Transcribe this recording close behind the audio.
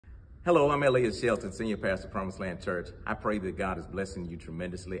Hello, I'm Elliot Shelton, Senior Pastor, Promised Land Church. I pray that God is blessing you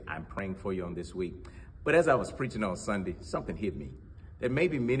tremendously. I'm praying for you on this week. But as I was preaching on Sunday, something hit me. That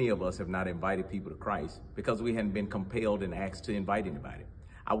maybe many of us have not invited people to Christ because we hadn't been compelled and asked to invite anybody.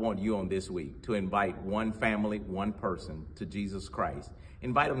 I want you on this week to invite one family, one person to Jesus Christ.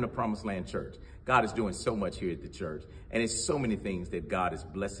 Invite them to Promised Land Church. God is doing so much here at the church, and it's so many things that God is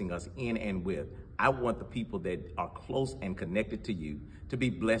blessing us in and with. I want the people that are close and connected to you to be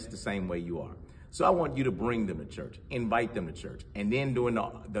blessed the same way you are. So I want you to bring them to church, invite them to church, and then during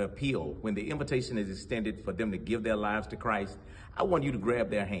the appeal, when the invitation is extended for them to give their lives to Christ, I want you to grab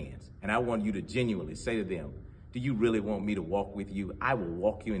their hands, and I want you to genuinely say to them, do you really want me to walk with you? I will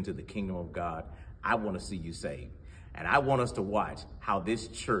walk you into the kingdom of God. I want to see you saved. And I want us to watch how this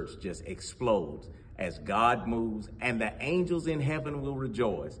church just explodes as God moves, and the angels in heaven will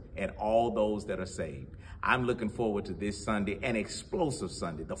rejoice at all those that are saved. I'm looking forward to this Sunday, an explosive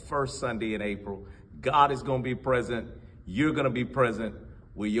Sunday, the first Sunday in April. God is going to be present. You're going to be present.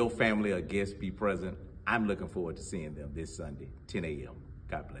 Will your family or guests be present? I'm looking forward to seeing them this Sunday, 10 a.m.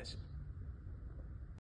 God bless you.